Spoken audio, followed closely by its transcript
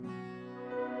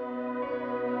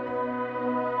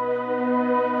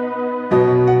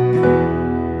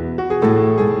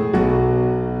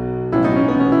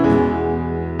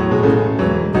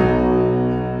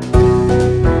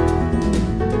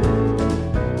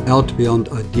Out beyond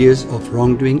ideas of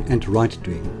wrongdoing and right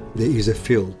doing, there is a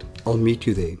field. I'll meet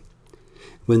you there.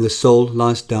 When the soul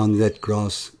lies down in that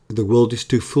grass, the world is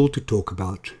too full to talk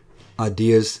about.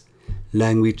 Ideas,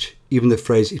 language, even the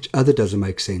phrase each other doesn't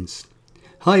make sense.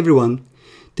 Hi everyone.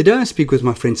 Today I speak with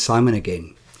my friend Simon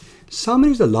again.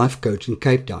 Simon is a life coach in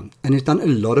Cape Town and has done a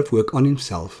lot of work on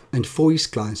himself and for his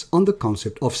clients on the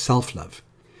concept of self-love.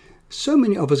 So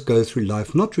many of us go through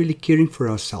life not really caring for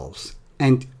ourselves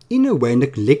and in a way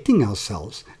neglecting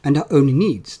ourselves and our own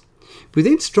needs. We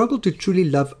then struggle to truly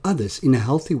love others in a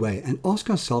healthy way and ask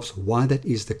ourselves why that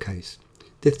is the case.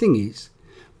 The thing is,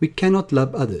 we cannot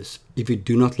love others if we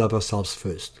do not love ourselves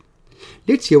first.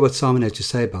 Let's hear what Simon has to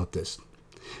say about this.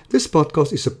 This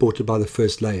podcast is supported by The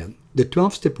First Layer, the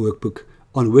 12-step workbook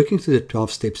on working through the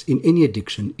 12 steps in any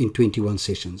addiction in 21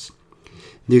 sessions.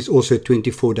 There's also a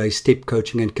 24-day step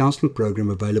coaching and counseling program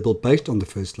available based on The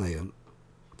First Layer.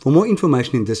 For more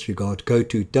information in this regard, go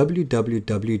to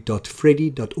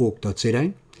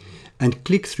www.freddy.org.za and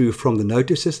click through from the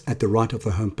notices at the right of the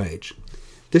homepage.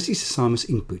 This is Simon's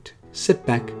input. Sit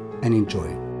back and enjoy.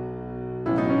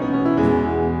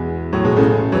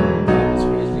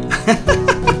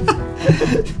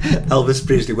 Elvis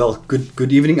Presley. Well,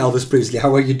 good evening, Elvis Presley.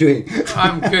 How are you doing?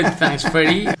 I'm good, thanks,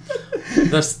 Freddie.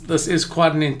 This is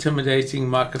quite an intimidating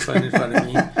microphone in front of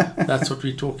me. That's what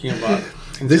we're talking about.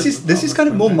 This is kind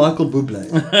of more Michael Bublé.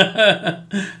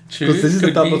 True. Because this is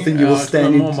the type of thing you will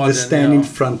stand in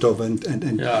front of and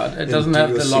it doesn't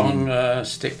have the long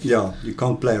stick. Yeah, you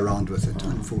can't play around with it,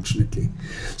 unfortunately.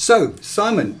 So,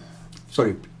 Simon,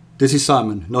 this is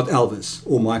Simon, not Elvis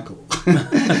or Michael.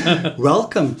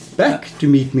 Welcome back to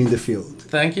Meet Me in the Field.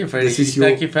 Thank you, Freddie.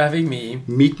 Thank you for having me.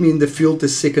 Meet Me in the Field, the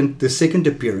second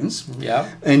appearance. Yeah.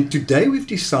 And today we've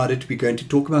decided we're going to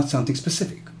talk about something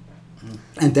specific.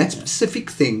 And that specific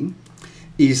thing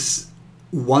is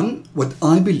what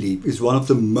I believe is one of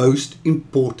the most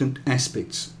important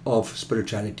aspects of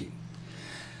spirituality.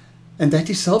 And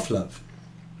that is self-love.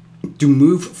 To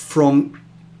move from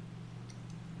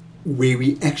where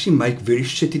we actually make very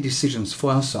shitty decisions for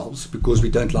ourselves because we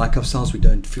don't like ourselves, we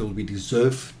don't feel we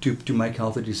deserve to make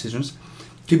healthy decisions,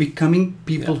 to becoming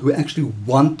people who actually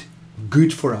want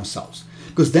good for ourselves.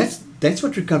 Because that's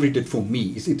what recovery did for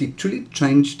me. Is it truly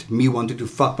changed me wanting to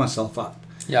fuck myself up.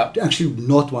 Yeah. To actually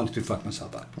not wanting to fuck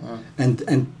myself up. And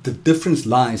the difference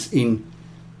lies in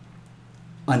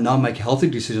I now make healthy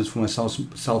decisions for myself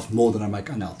more than I make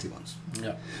unhealthy ones.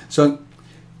 Yeah. So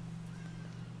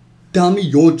tell me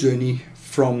your journey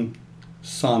from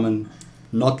Simon,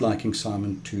 not liking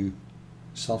Simon, to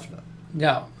self-love.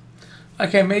 Yeah.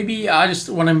 Okay, maybe I just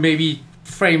want to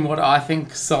frame what I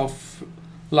think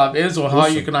self-love is, or how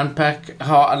you can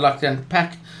how I'd like to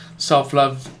unpack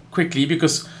self-love quickly,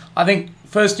 because I think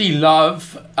firstly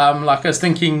love, like I was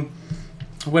thinking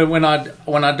when I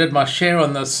did my share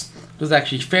on this, it was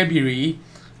actually February,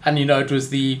 and it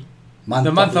was the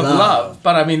month of love.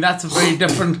 But I mean, that's a very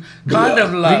different kind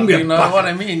of love, you know what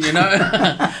I mean,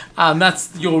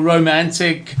 that's your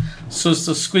romantic sort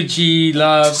of squidgy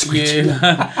love.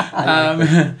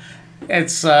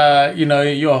 It's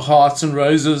your hearts and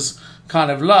roses kind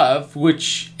of love,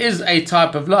 which is a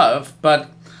type of love, but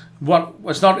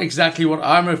it's not exactly what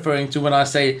I'm referring to when I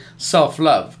say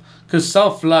self-love. Because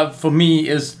self-love for me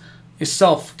is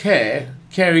self-care,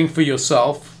 caring for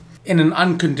yourself in an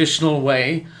unconditional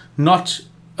way, not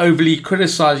overly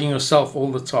criticizing yourself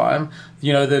all the time.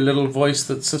 The little voice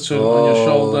that sits on your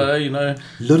shoulder,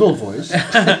 Little voice?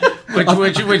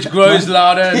 which grows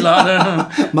louder and louder.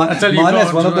 Mine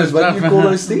has one of those, what do you call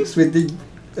those things? With the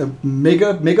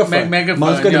megaphone.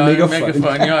 Mine's got a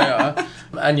megaphone. Yeah.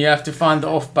 And you have to find the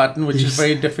off button, which is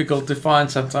very difficult to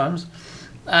find sometimes.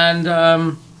 And,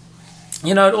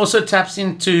 it also taps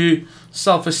into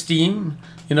self-esteem,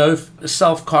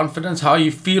 self-confidence, how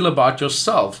you feel about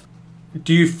yourself.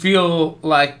 Do you feel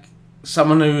like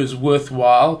someone who is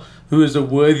worthwhile, who is a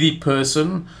worthy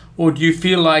person, or do you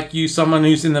feel like you're someone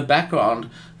who's in the background,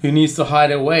 who needs to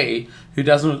hide away, who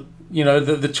doesn't,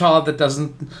 the child that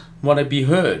doesn't want to be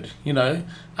heard,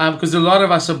 because a lot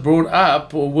of us are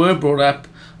were brought up,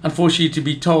 unfortunately, to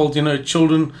be told,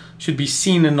 children should be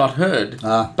seen and not heard.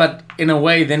 But in a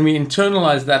way, then we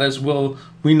internalize that as, well,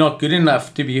 we're not good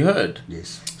enough to be heard.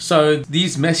 Yes. So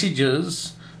these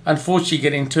messages, unfortunately,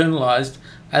 get internalized,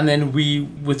 and then we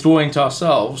withdraw into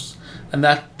ourselves, and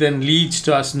that then leads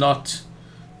to us not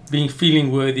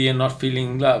feeling worthy and not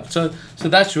feeling loved. So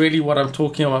that's really what I'm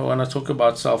talking about when I talk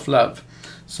about self-love.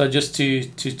 So just to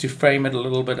frame it a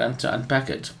little bit and to unpack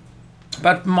it.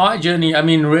 But my journey, I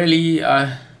mean, really,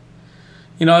 I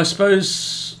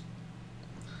suppose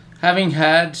having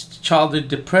had childhood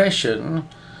depression,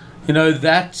 you know,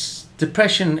 that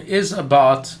depression is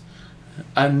about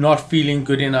not feeling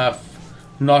good enough,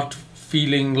 not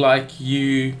feeling like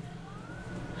you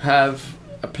have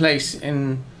a place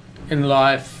in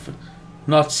life,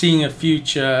 not seeing a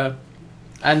future,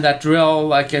 and that real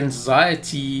like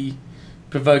anxiety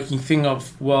provoking thing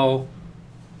of, well,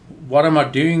 what am I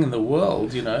doing in the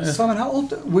world, you know? Simon, how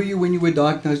old were you when you were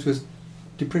diagnosed with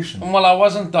depression? Well, I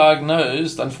wasn't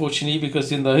diagnosed, unfortunately,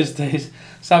 because in those days,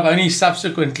 so I've only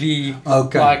subsequently,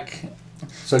 like,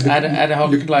 so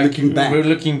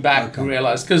looking back, okay.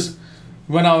 realized, because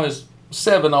when I was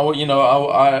 7,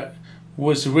 I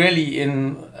was really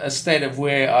in a state of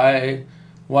where I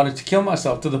wanted to kill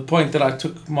myself, to the point that I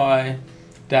took my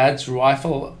dad's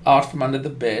rifle out from under the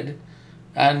bed,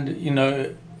 and, you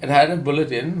know, it had a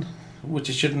bullet in, which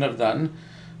it shouldn't have done.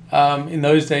 In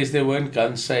those days, there weren't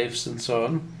gun safes and so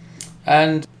on.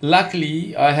 And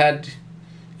luckily, I had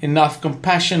enough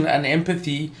compassion and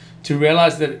empathy to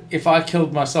realize that if I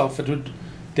killed myself, it would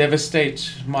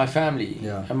devastate my family,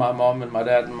 and my mom and my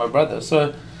dad and my brother.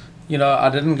 So, you know, I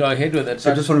didn't go ahead with it.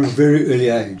 So just from a very early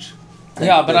age.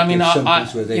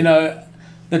 You know,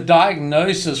 the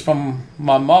diagnosis from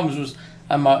my mom's was,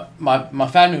 and my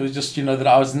family was just, you know, that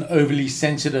I was an overly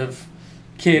sensitive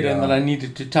kid, and that I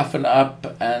needed to toughen up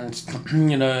and,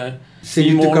 you know,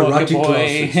 be more like a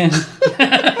boy. And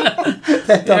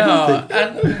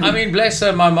I mean, bless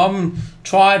her, my mom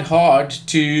tried hard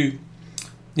to,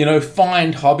 you know,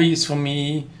 find hobbies for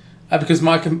me, because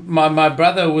my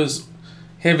brother was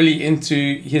heavily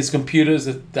into his computers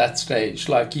at that stage.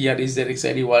 Like, he had his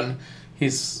ZX81,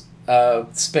 his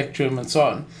Spectrum and so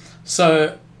on.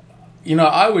 So, you know,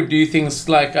 I would do things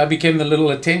like, I became the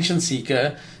little attention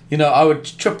seeker. You know, I would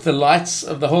trip the lights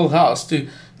of the whole house to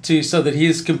so that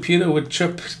his computer would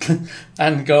trip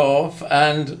and go off,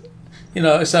 and, you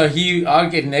know, so I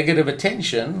would get negative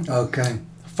attention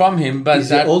from him. But is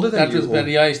he older than you? Was better.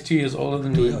 Yeah, he's 2 years older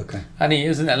than me. And he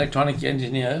is an electronic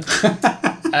engineer.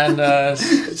 And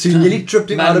so you nearly tripped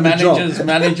him out of a job.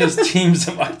 Manages teams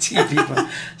of IT people.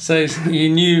 So he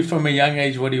knew from a young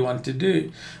age what he wanted to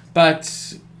do.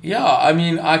 But yeah, I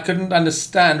mean, I couldn't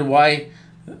understand why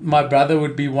my brother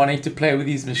would be wanting to play with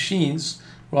these machines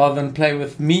rather than play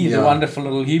with me, the wonderful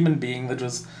little human being that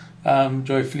was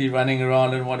joyfully running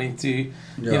around and wanting to, you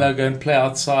know, go and play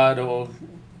outside or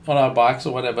on our bikes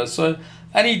or whatever. So,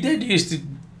 and we did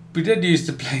used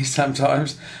to play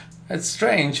sometimes. It's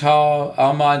strange how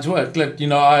our minds work. Like, you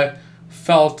know, I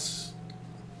felt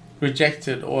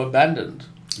rejected or abandoned.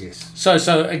 Yes. So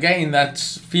again, that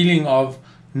feeling of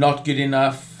not good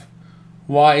enough.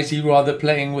 Why is he rather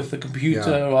playing with the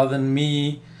computer rather than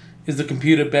me? Is the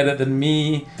computer better than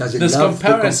me? Does it love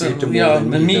comparison, the computer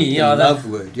more than me? The love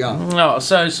word, No,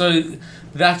 so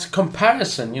that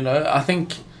comparison, you know, I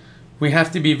think we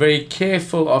have to be very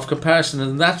careful of comparison,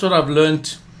 and that's what I've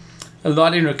learned a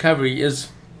lot in recovery, is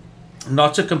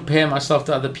not to compare myself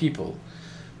to other people,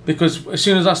 because as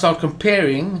soon as I start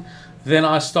comparing, then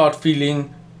I start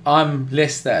feeling I'm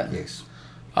less than. Yes.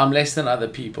 I'm less than other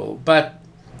people, but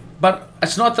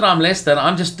it's not that I'm less than.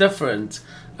 I'm just different,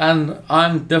 and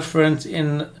I'm different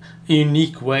in a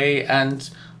unique way, and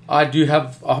I do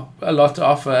have a lot to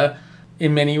offer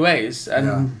in many ways.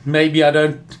 And maybe I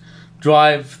don't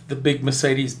drive the big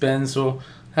Mercedes-Benz or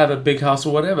have a big house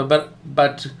or whatever,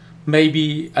 but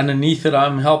maybe underneath it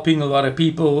I'm helping a lot of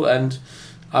people, and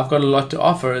I've got a lot to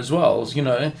offer as well. You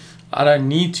know, I don't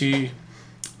need to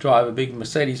drive a big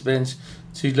Mercedes-Benz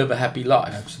to live a happy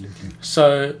life. Absolutely.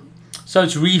 So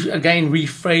it's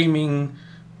reframing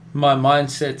my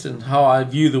mindset and how I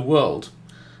view the world,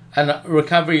 and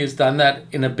recovery has done that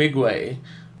in a big way.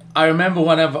 I remember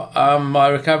one of my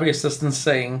recovery assistants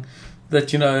saying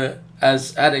that, you know,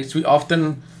 as addicts we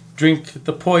often drink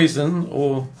the poison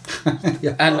or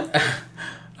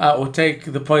or take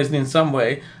the poison in some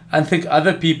way and think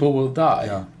other people will die.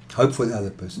 Yeah. Hope for the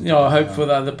other person. You know, hope for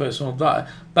the other person will die.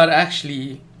 But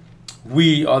actually,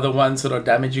 we are the ones that are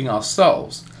damaging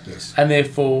ourselves. Yes. And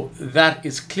therefore, that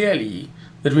is clearly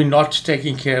that we're not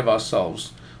taking care of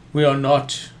ourselves. We are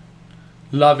not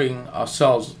loving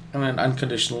ourselves in an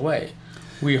unconditional way.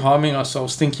 We're harming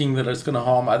ourselves thinking that it's going to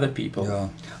harm other people. Yeah.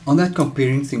 On that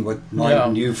comparing thing, what my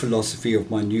new philosophy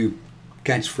of my new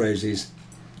catchphrase is,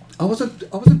 I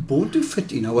wasn't born to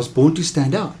fit in. I was born to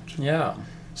stand out. Yeah.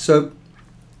 So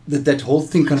that whole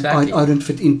thing kind Exactly. of, I don't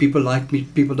fit in, people like me,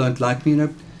 people don't like me, you know.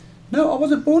 No, I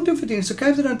wasn't born to fit in. It's okay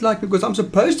if they don't like me because I'm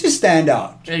supposed to stand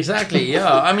out. Exactly,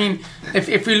 yeah. I mean,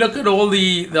 if we look at all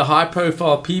the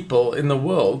high-profile people in the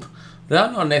world,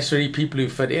 they're not necessarily people who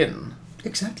fit in.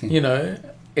 Exactly. You know,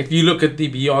 if you look at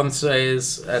the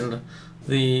Beyoncés and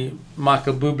the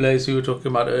Michael Bublé's we were talking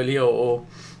about earlier, or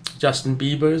Justin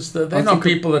Biebers. They're I not think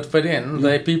people that fit in. Yeah.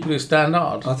 They're people who stand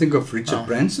out. I think of Richard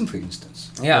Branson, for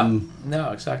instance. Yeah.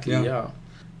 No, exactly. Yeah.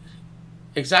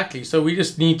 Exactly. So we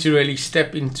just need to really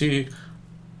step into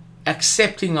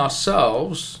accepting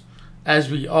ourselves as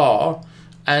we are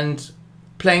and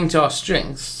playing to our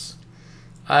strengths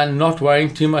and not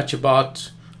worrying too much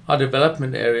about our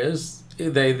development areas.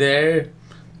 They're there,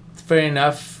 fair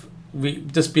enough. We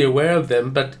just be aware of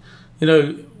them, but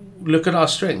look at our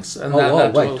strengths. And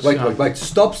wait.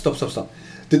 Stop.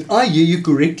 Did I hear you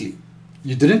correctly?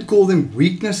 You didn't call them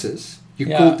weaknesses. You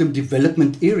called them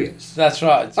development areas. That's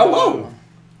right. Oh, wow.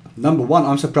 Number one,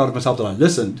 I'm so proud of myself that I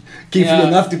listened carefully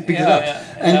enough to pick it up.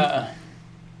 And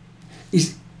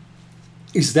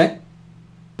is that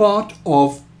part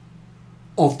of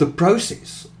the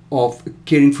process of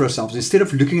caring for ourselves? Instead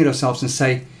of looking at ourselves and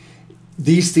say,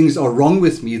 these things are wrong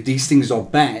with me, these things are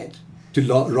bad, to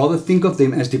rather think of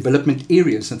them as development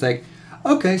areas and think,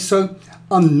 okay, so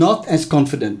I'm not as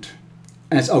confident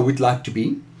as I would like to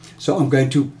be, so I'm going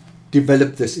to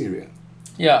develop this area.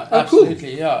 Yeah,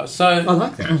 absolutely. Cool. Yeah, so I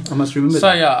like that. I must remember. So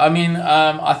that. I mean,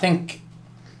 I think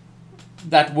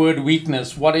that word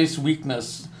weakness. What is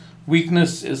weakness?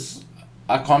 Weakness is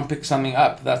I can't pick something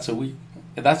up. That's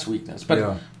weakness.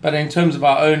 But in terms of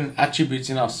our own attributes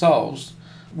in ourselves,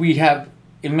 we have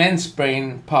immense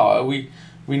brain power. We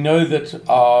know that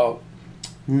our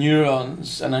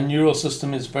neurons and our neural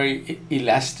system is very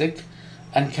elastic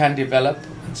and can develop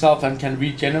itself and can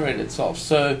regenerate itself.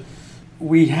 So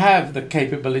we have the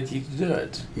capability to do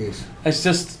it. Yes. It's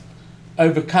just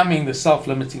overcoming the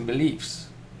self-limiting beliefs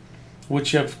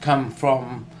which have come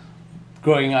from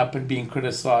growing up and being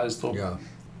criticized or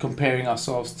comparing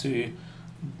ourselves to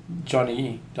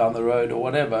Johnny down the road or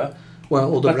whatever.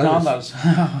 Well, all the brothers.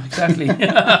 Exactly.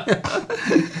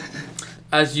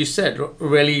 As you said,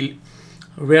 really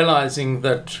realizing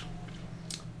that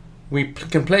we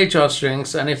can play to our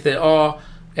strengths, and if there are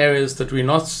areas that we're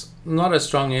not as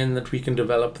strong in, that we can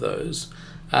develop those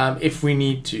if we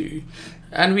need to.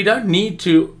 And we don't need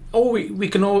to, or we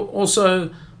can also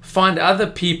find other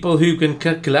people who can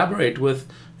collaborate with,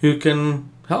 who can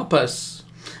help us.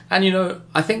 And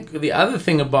I think the other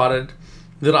thing about it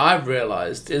that I've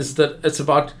realized is that it's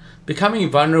about becoming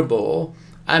vulnerable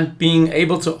and being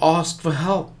able to ask for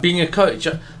help. Being a coach,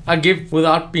 I give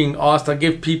without being asked. I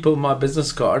give people my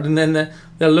business card, and then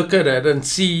they'll look at it and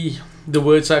see the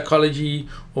word psychology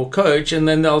or coach, and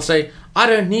then they'll say, I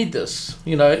don't need this,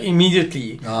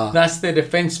 immediately. That's their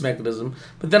defense mechanism.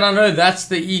 But then I know that's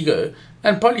the ego,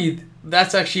 and probably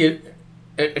that's actually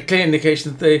a clear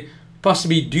indication that they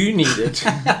possibly do need it.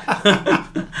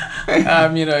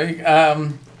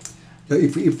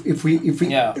 If we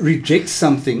reject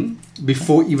something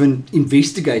before even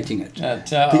investigating it,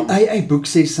 the AA book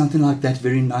says something like that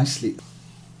very nicely.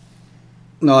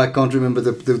 No, I can't remember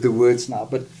the words now,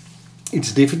 but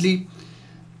it's definitely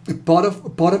a part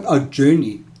of our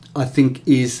journey. I think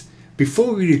is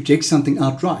before we reject something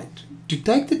outright, to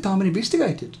take the time and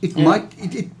investigate it.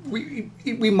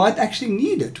 We might actually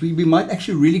need it. We might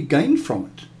actually really gain from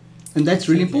it. And that's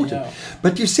really important. Yeah.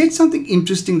 But you said something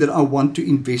interesting that I want to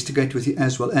investigate with you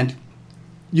as well. And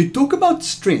you talk about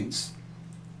strengths.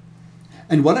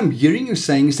 And what I'm hearing you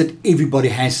saying is that everybody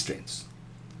has strengths.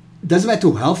 It doesn't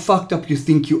matter how fucked up you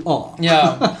think you are.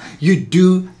 Yeah. You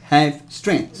do have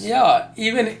strengths. Yeah.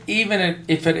 Even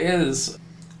if it is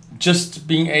just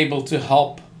being able to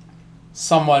help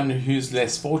someone who's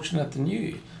less fortunate than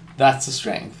you, that's a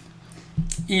strength.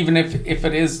 Even if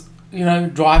it is,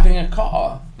 driving a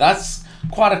car, that's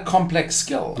quite a complex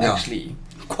skill, actually.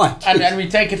 Quite. And we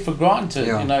take it for granted,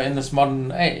 in this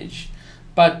modern age.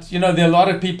 But, there are a lot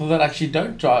of people that actually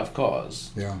don't drive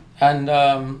cars. Yeah. And,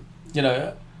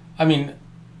 a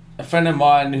friend of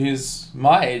mine who's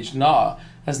my age now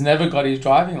has never got his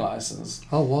driving license.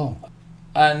 Oh, wow.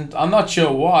 And I'm not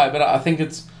sure why, but I think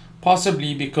it's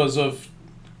possibly because of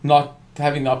not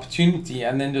having the opportunity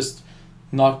and then just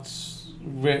not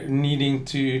needing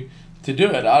to do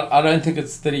it. I don't think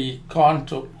it's that he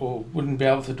can't or wouldn't be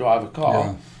able to drive a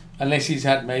car unless he's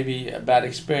had maybe a bad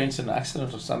experience, an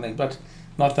accident or something, but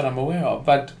not that I'm aware of.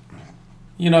 But,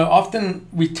 often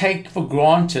we take for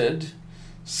granted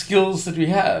skills that we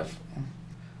have.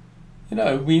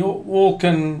 We all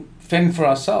can fend for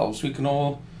ourselves. We can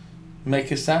all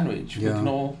make a sandwich. We can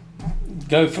all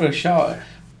go for a shower.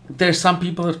 There's some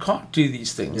people that can't do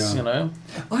these things,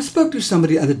 I spoke to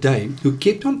somebody the other day who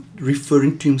kept on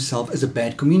referring to himself as a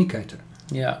bad communicator.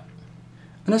 Yeah.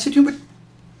 And I said to him, but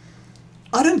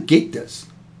I don't get this.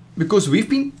 Because we've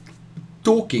been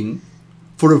talking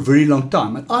for a very long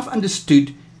time and I've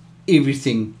understood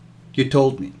everything you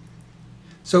told me.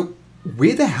 So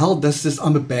where the hell does this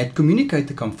 "I'm a bad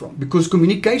communicator" come from? Because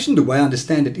communication, the way I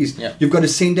understand it, is you've got a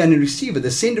sender and a receiver.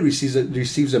 The sender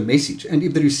receives a message, and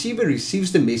if the receiver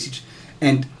receives the message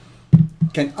and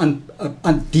can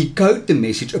decode the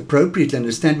message appropriately,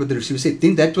 understand what the receiver said,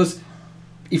 then that was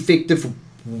effective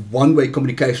one-way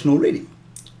communication already.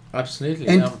 Absolutely.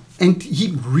 And he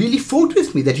really fought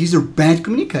with me that he's a bad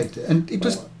communicator, and it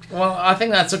was. Well, I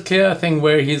think that's a clear thing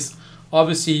where he's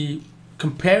obviously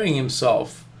comparing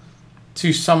himself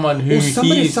to someone who he's put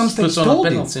on a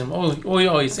pedestal,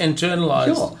 or he's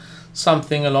internalized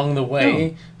something along the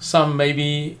way. Some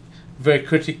maybe very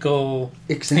critical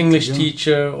English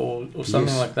teacher or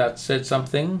something like that said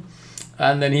something,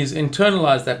 and then he's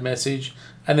internalized that message,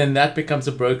 and then that becomes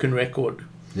a broken record.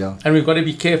 Yeah. And we've got to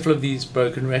be careful of these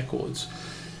broken records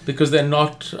because they're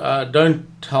not don't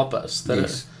help us.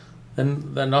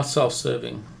 They're not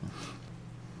self-serving.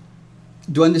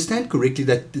 Do I understand correctly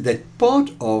that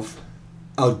part of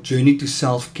our journey to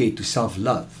self-care, to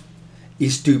self-love,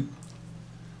 is to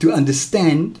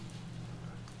understand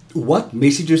what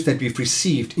messages that we've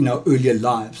received in our earlier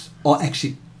lives are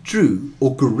actually true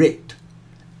or correct,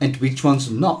 and which ones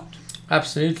not?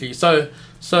 Absolutely. So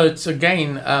it's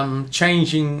again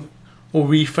changing or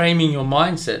reframing your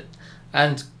mindset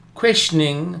and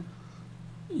questioning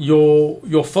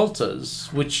your filters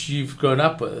which you've grown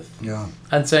up with,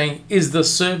 and saying, is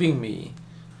this serving me?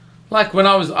 Like when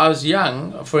I was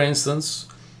young, for instance,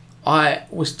 I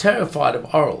was terrified of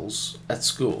orals at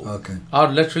school. I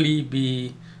would literally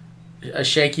be a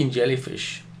shaking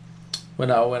jellyfish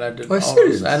when I did orals.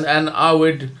 Serious? And I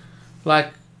would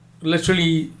like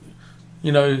literally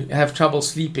have trouble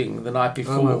sleeping the night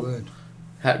before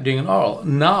doing an oral.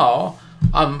 Now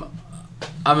I'm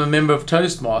a member of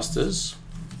Toastmasters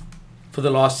for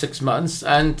the last 6 months,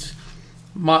 and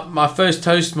my first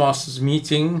Toastmasters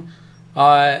meeting,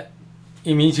 I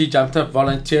immediately jumped up,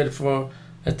 volunteered for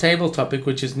a table topic,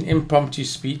 which is an impromptu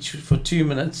speech for 2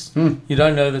 minutes. You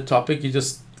don't know the topic, you're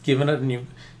just given it, and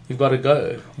you've got to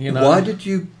go. Why did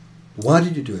you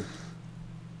do it?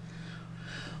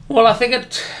 Well, I think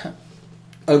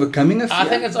overcoming a fear. I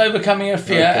think it's overcoming a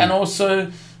fear, and also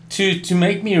to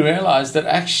make me realize that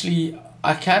actually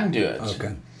I can do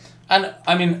it. And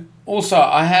I mean, also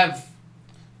I have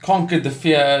conquered the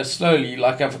fear slowly.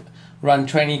 Like I've run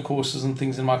training courses and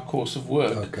things in my course of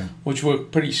work, which were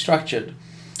pretty structured.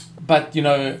 But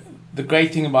the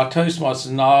great thing about Toastmasters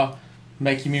is now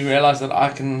making me realize that I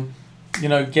can,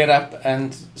 get up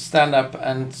and stand up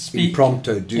and speak.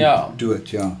 Impromptu, do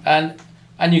it,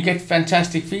 And you get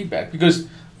fantastic feedback, because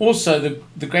also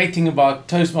the great thing about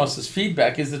Toastmasters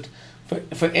feedback is that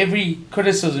for every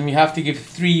criticism you have to give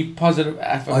 3 positive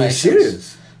affirmations. Are you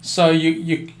serious? So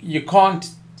you can't.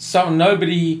 So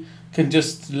nobody can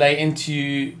just lay into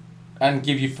you and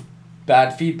give you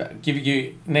bad feedback, give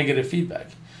you negative feedback.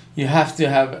 You have to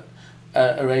have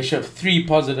a ratio of 3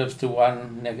 positives to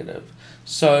 1 negative.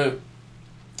 So,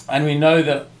 and we know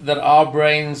that our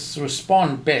brains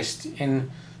respond best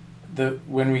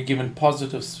when we're given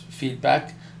positive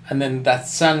feedback, and then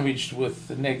that's sandwiched with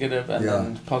the negative and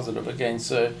then positive again.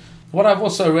 So what I've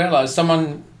also realized,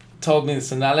 someone told me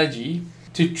this analogy,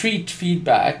 to treat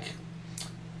feedback,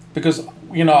 because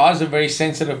I was a very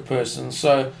sensitive person,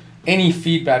 so any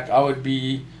feedback I would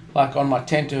be like on my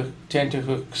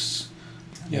tenterhooks,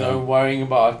 worrying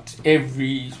about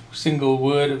every single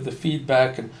word of the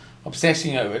feedback and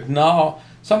obsessing over it. Now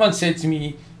someone said to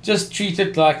me, just treat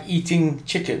it like eating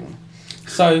chicken.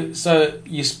 So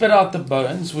you spit out the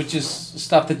bones, which is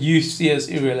stuff that you see as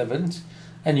irrelevant,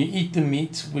 and you eat the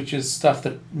meat, which is stuff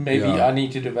that maybe I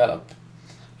need to develop.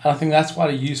 And I think that's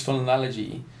quite a useful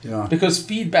analogy. Because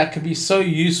feedback can be so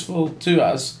useful to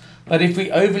us, but if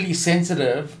we're overly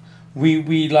sensitive,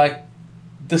 we like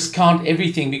discount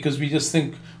everything because we just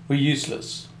think we're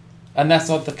useless. And that's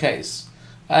not the case.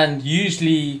 And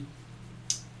usually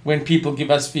when people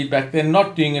give us feedback, they're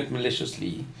not doing it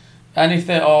maliciously. And if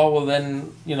they are, well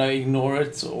then, ignore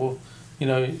it, or,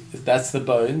 if that's the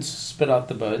bones, spit out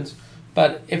the bones.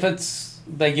 But if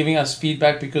they're giving us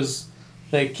feedback because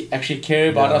they actually care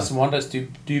about us and want us to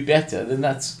do better, then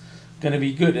that's going to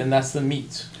be good, and that's the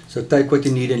meat. So take what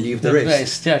you need and leave the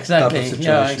rest. Yeah, exactly.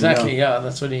 Yeah, exactly. Yeah,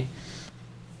 that's what he...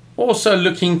 Also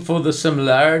looking for the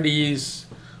similarities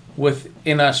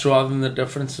within us rather than the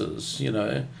differences,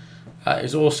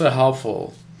 is also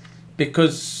helpful,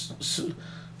 because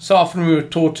so often we were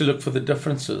taught to look for the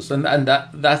differences, and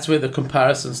that's where the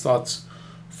comparison starts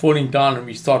falling down, and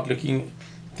we start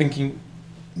thinking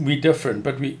we're different,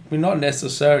 but we're not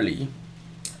necessarily.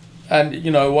 And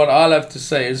what I love to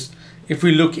say is, if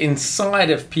we look inside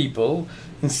of people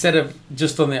instead of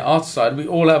just on the outside, we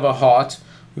all have a heart,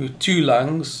 with 2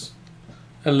 lungs,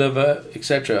 a liver,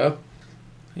 etc.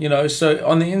 So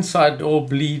on the inside all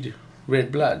bleed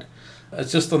red blood.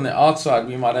 It's just on the outside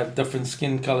we might have different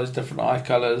skin colors, different eye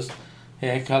colors,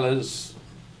 hair colors,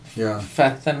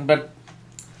 fat, thin, but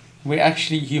we're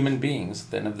actually human beings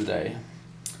at the end of the day.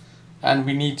 And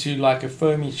we need to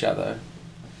affirm each other,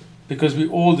 because we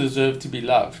all deserve to be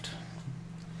loved.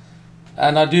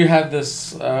 And I do have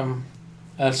this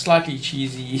a slightly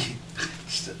cheesy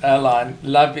line: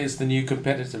 love is the new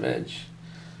competitive edge.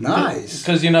 Nice.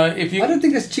 Because if you, I don't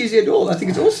think that's cheesy at all. I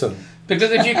think it's awesome. Because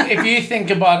if you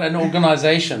think about an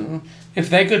organization, if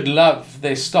they could love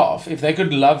their staff, if they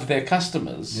could love their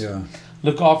customers,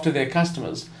 look after their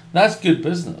customers, that's good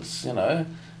business.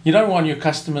 You don't want your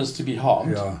customers to be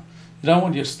harmed. You don't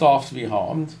want your staff to be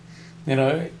harmed.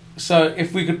 So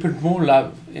if we could put more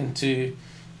love into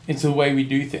the way we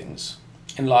do things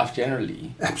in life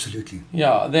generally, absolutely,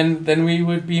 then we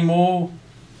would be more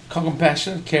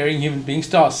compassionate, caring human beings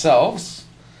to ourselves,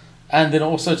 and then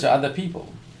also to other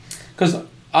people. Because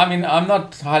I'm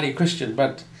not highly Christian,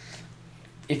 but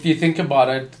if you think about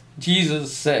it,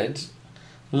 Jesus said,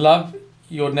 love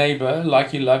your neighbor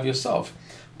like you love yourself.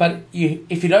 But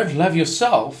if you don't love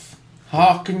yourself,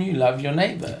 how can you love your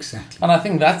neighbor? Exactly. And I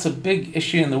think that's a big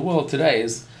issue in the world today,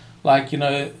 is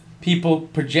people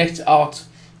project out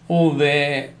all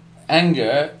their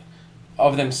anger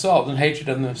of themselves and hatred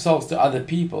of themselves to other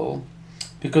people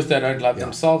because they don't love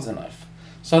themselves enough.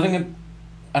 So I think it,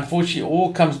 unfortunately,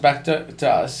 all comes back to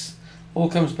us, all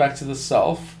comes back to the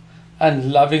self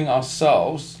and loving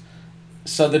ourselves,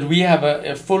 so that we have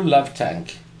a full love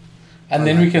tank, and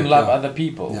then we can love other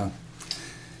people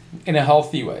in a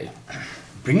healthy way.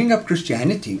 Bringing up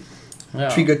Christianity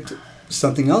triggered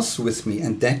something else with me,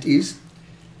 and that is,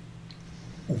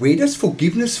 where does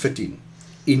forgiveness fit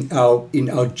in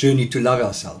our journey to love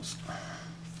ourselves?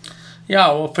 Yeah,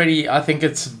 well, Freddie, I think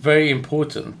it's very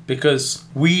important, because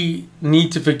we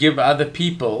need to forgive other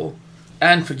people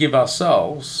and forgive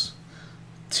ourselves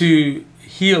to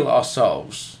heal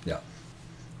ourselves. Yeah.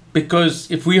 Because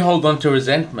if we hold on to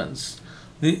resentments,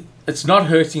 it's not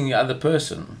hurting the other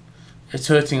person, it's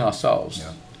hurting ourselves.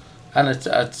 Yeah. And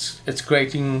it's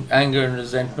creating anger and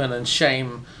resentment and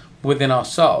shame within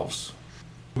ourselves.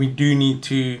 We do need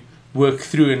to work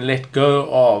through and let go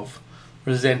of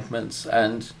resentments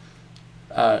and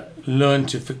learn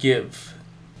to forgive,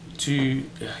 to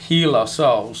heal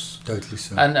ourselves. Totally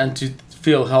so. And to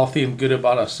feel healthy and good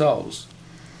about ourselves.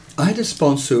 I had a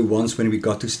sponsor once when we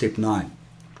got to step 9.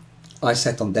 I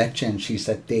sat on that chair and she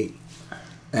sat there.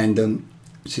 And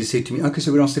she said to me, okay,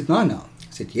 so we're on step 9 now.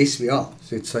 I said, yes, we are. She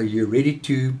said, so you're ready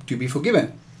to be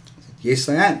forgiven? I said, yes,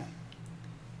 I am.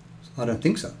 I don't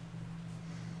think so.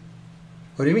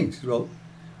 What do you mean? She said, well,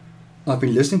 I've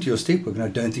been listening to your step work and I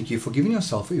don't think you've forgiven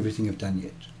yourself for everything you've done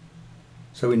yet.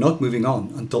 So we're not moving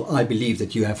on until I believe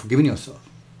that you have forgiven yourself.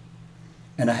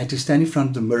 And I had to stand in front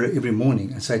of the mirror every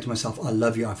morning and say to myself, I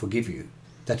love you, I forgive you.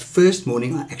 That first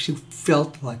morning, I actually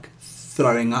felt like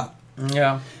throwing up.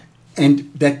 Yeah.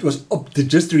 And that was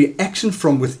just the reaction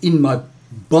from within my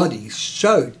body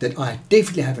showed that I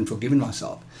definitely haven't forgiven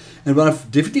myself. And what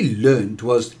I've definitely learned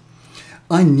was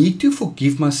I need to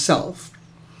forgive myself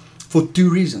for 2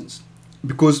 reasons.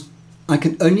 Because I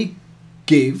can only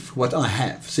give what I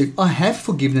have. So if I have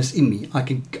forgiveness in me, I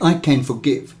can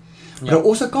forgive. But I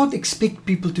also can't expect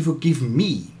people to forgive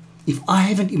me if I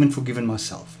haven't even forgiven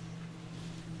myself.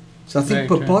 So I think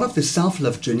part of the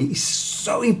self-love journey is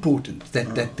so important,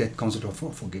 that concept of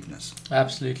forgiveness.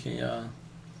 Absolutely, yeah.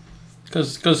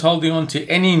 Because holding on to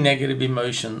any negative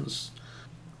emotions,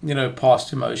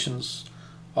 past emotions,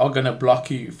 are going to block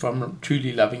you from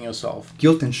truly loving yourself.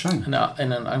 Guilt and shame. In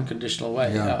an unconditional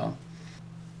way,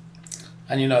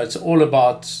 And it's all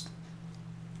about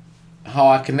how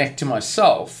I connect to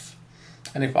myself.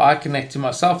 And if I connect to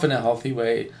myself in a healthy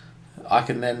way, I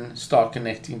can then start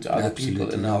connecting to other people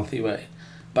in a healthy way.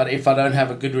 But if I don't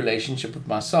have a good relationship with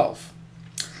myself,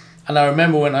 and I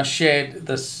remember when I shared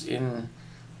this in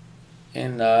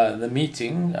the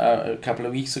meeting a couple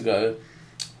of weeks ago,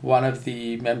 one of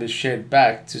the members shared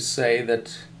back to say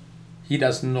that he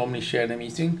doesn't normally share in a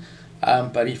meeting,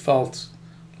 but he felt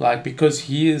like because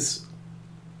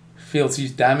feels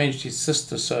he's damaged his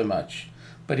sister so much,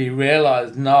 but he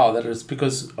realized now that it's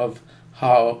because of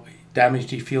how damaged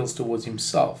he feels towards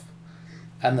himself,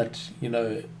 and that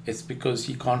it's because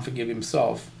he can't forgive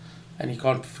himself and he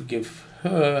can't forgive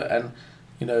her,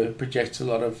 and projects a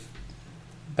lot of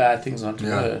bad things onto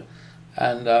her.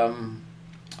 And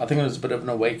I think it was a bit of an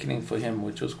awakening for him,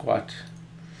 which was quite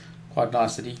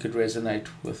nice that he could resonate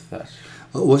with that.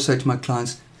 I always say to my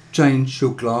clients, change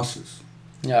your glasses.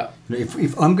 Yeah. You know,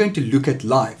 if I'm going to look at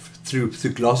life through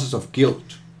glasses of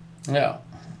guilt, Yeah.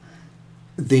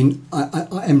 then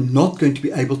I am not going to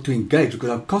be able to engage, because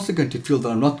I'm constantly going to feel that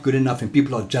I'm not good enough and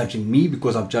people are judging me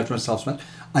because I've judged myself so much.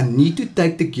 I need to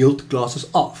take the guilt glasses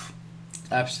off.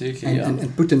 Absolutely.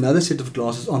 And put another set of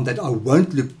glasses on that I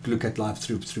won't look at life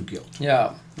through guilt.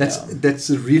 Yeah. That's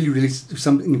really, really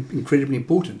something incredibly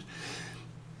important.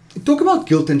 Talk about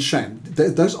guilt and shame.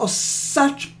 Those are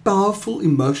such powerful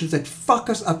emotions that fuck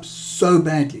us up so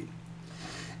badly.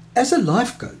 As a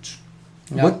life coach,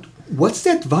 what's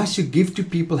the advice you give to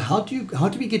people? How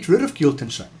do we get rid of guilt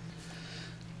and shame?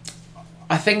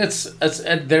 I think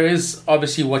there is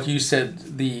obviously what you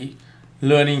said, the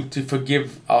learning to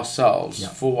forgive ourselves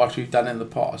for what we've done in the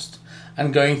past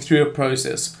and going through a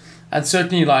process. And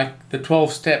certainly like the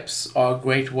 12 steps are a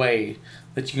great way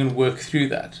that you can work through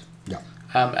that. Yeah.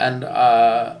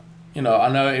 You know, I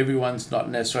know everyone's not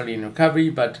necessarily in recovery,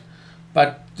 but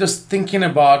just thinking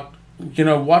about, you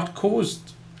know, what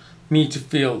caused me to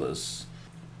feel this?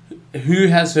 Who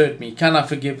has hurt me? Can I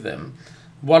forgive them?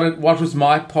 What was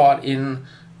my part in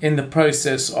the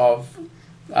process of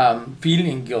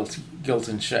feeling guilt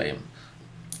and shame?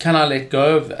 Can I let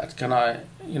go of that? Can I,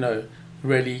 you know,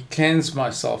 really cleanse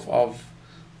myself of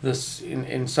this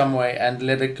in some way and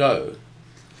let it go?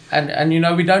 And you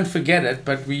know, we don't forget it,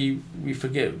 but we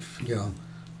forgive. Yeah.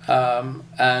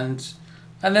 And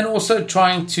then also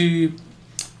trying to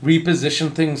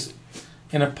reposition things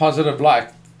in a positive light.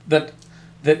 That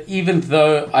even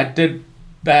though I did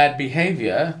bad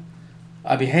behavior,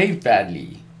 I behaved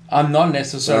badly. I'm not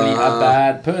necessarily a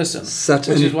bad person,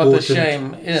 which is what the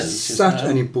shame is. Such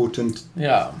an important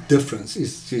difference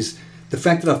is the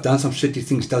fact that I've done some shitty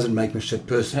things doesn't make me a shit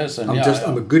person.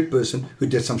 I'm a good person who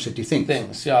did some shitty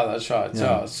things. Yeah, that's right.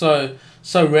 Yeah.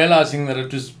 So realizing that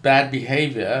it was bad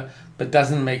behavior, but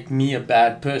doesn't make me a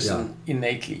bad person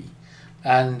innately.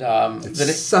 And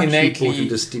innately,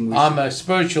 I'm a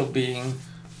spiritual being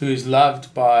who is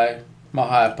loved by my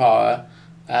higher power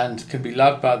and can be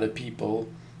loved by other people,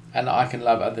 and I can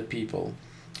love other people.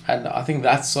 And I think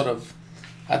that's sort of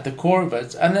at the core of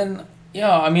it. And then,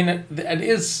 I mean, it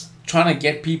is trying to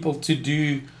get people to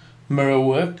do mirror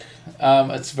work.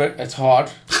 It's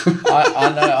hard.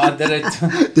 I know, I did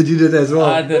it. Did you do that as well?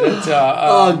 I did it.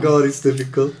 Oh God, it's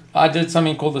difficult. I did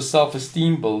something called the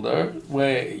self-esteem builder,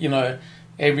 where, you know,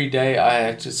 every day I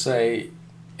had to say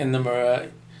in the mirror,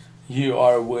 you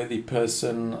are a worthy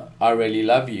person, I really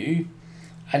love you.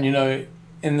 And, you know,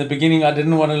 in the beginning I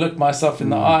didn't want to look myself in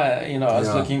the eye. You know, I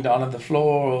was looking down at the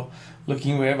floor or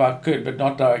looking wherever I could, but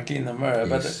not directly in the mirror.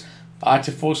 Yes. But I had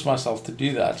to force myself to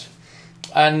do that.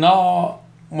 And now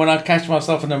when I catch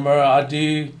myself in the mirror, I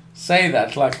do say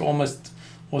that, like almost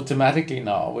automatically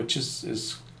now, which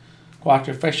is quite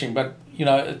refreshing. But, you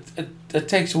know, it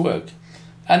takes work.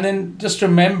 And then just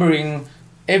remembering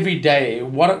every day,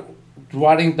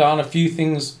 writing down a few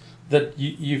things that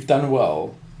you've done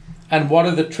well, and what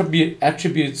are the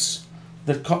attributes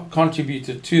that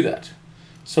contributed to that.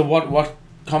 So what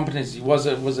competency was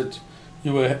it? Was it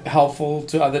you were helpful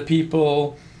to other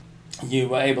people? You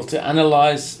were able to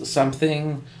analyze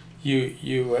something.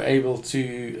 You were able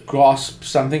to grasp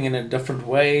something in a different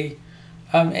way.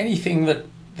 Anything that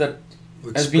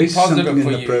has been positive for you.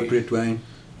 In an appropriate way.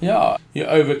 Yeah,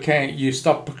 you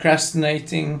stopped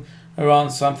procrastinating around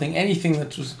something, anything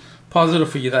that was positive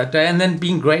for you that day, and then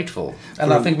being grateful.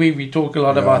 And I think we talk a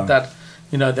lot about that,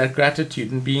 you know, that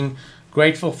gratitude and being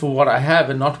grateful for what I have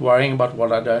and not worrying about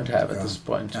what I don't have at this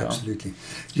point. Absolutely.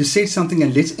 You said something,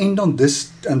 and let's end on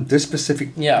this, and this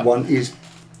specific one is,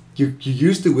 you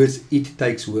use the words, it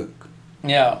takes work.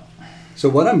 Yeah. So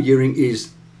what I'm hearing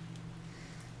is,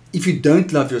 if you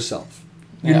don't love yourself,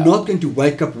 you're not going to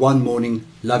wake up one morning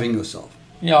loving yourself.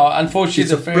 Yeah, unfortunately,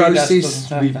 it's a process.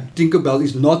 Tinkerbell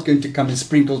is not going to come and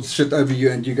sprinkle shit over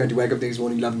you and you're going to wake up the next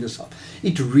morning loving yourself.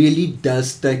 It really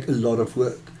does take a lot of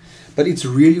work. But it's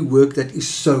really work that is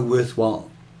so worthwhile.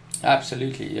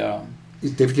 Absolutely, yeah.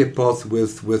 It's definitely a path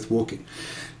worth walking.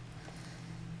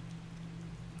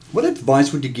 What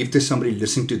advice would you give to somebody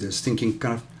listening to this, thinking,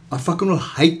 kind of, I fucking will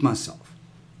hate myself?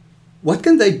 What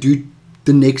can they do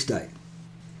the next day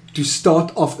to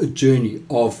start off a journey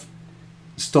of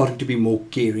starting to be more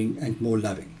caring and more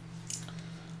loving?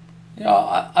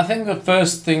 Yeah, I think the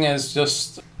first thing is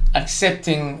just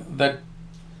accepting that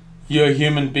you're a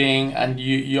human being and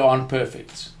you aren't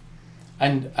perfect.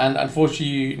 And unfortunately,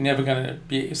 you're never going to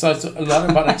be. So it's a lot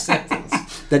about acceptance.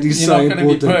 That is you're so not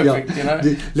important. Be perfect, you know?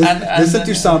 Listen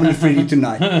to Simon and Freddie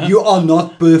tonight. You are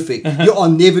not perfect. You are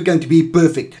never going to be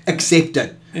perfect. Accept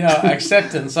it. Yeah,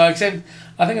 acceptance. So I think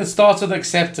it starts with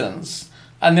acceptance,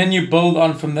 and then you build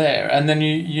on from there, and then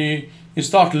you you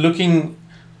start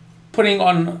putting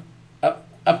on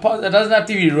it doesn't have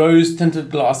to be rose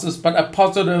tinted glasses, but a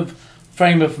positive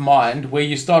frame of mind where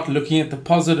you start looking at the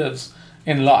positives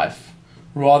in life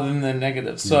rather than the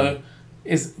negatives. So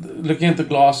is looking at the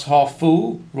glass half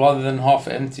full rather than half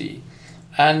empty,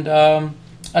 and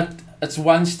it's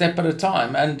one step at a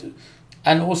time,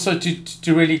 and also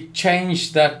to really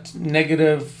change that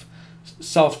negative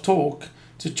self-talk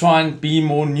to try and be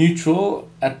more neutral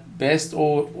at best,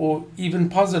 or even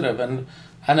positive,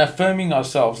 and affirming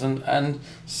ourselves and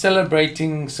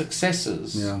celebrating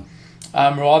successes,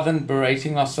 rather than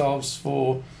berating ourselves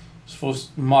for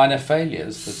minor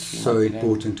failures. So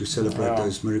important to celebrate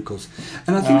those miracles.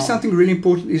 And I think something really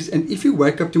important is, and if you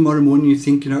wake up tomorrow morning and you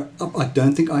think, I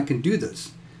don't think I can do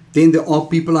this, then there are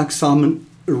people like Simon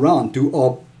around who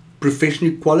are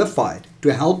professionally qualified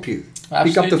to help you.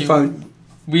 Absolutely. Pick up the phone.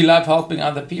 We love helping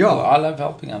other people. Yeah. I love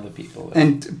helping other people.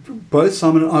 And both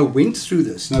Simon and I went through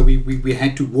this. Now we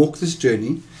had to walk this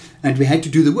journey, and we had to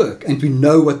do the work, and we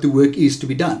know what the work is to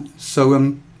be done.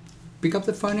 So pick up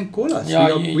the phone and call us.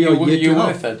 Yeah, we are here to help.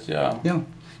 Worth it. Yeah,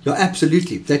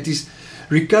 absolutely. That is,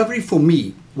 recovery for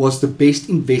me was the best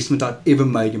investment I've ever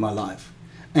made in my life.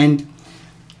 And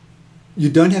you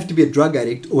don't have to be a drug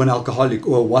addict or an alcoholic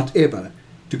or whatever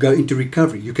to go into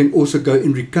recovery. You can also go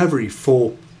in recovery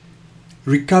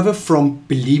recover from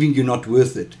believing you're not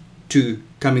worth it to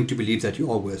coming to believe that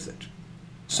you are worth it.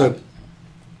 So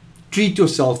treat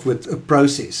yourself with a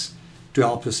process to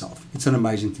help yourself. It's an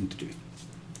amazing thing to do.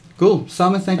 Cool.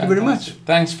 Simon, thank you very much.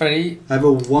 Thanks, Freddie. Have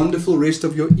a wonderful rest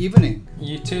of your evening.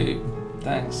 You too.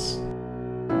 Thanks.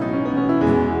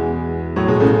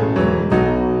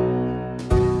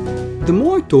 The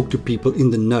more I talk to people in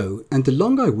the know, and the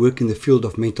longer I work in the field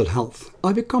of mental health,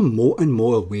 I become more and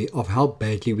more aware of how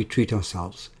badly we treat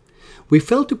ourselves. We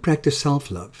fail to practice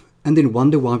self-love, and then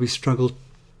wonder why we struggle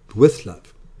with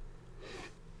love.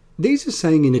 There's a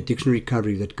saying in addiction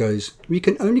recovery that goes, we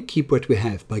can only keep what we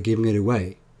have by giving it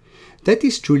away. That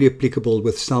is truly applicable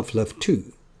with self-love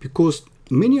too, because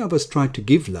many of us try to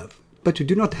give love, but we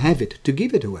do not have it to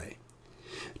give it away.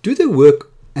 Do the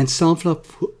work on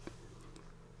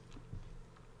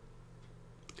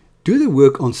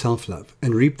self-love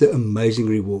and reap the amazing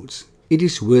rewards. It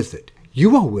is worth it.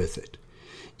 You are worth it.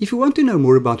 If you want to know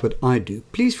more about what I do,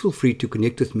 please feel free to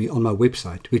connect with me on my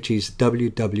website, which is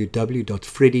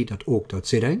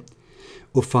www.freddie.org.za,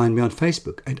 or find me on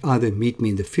Facebook at either Meet Me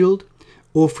in the Field,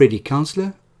 or Freddie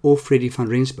Counselor, or Freddie van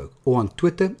Rensburg, or on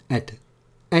Twitter at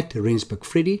Rensburg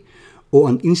Freddie, or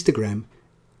on Instagram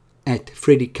at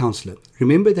Freddie Counselor.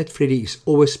 Remember that Freddie is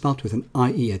always spelled with an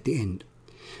IE at the end.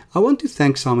 I want to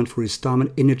thank Simon for his time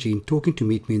and energy in talking to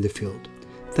Meet Me in the Field.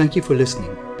 Thank you for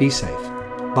listening. Be safe.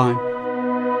 Bye.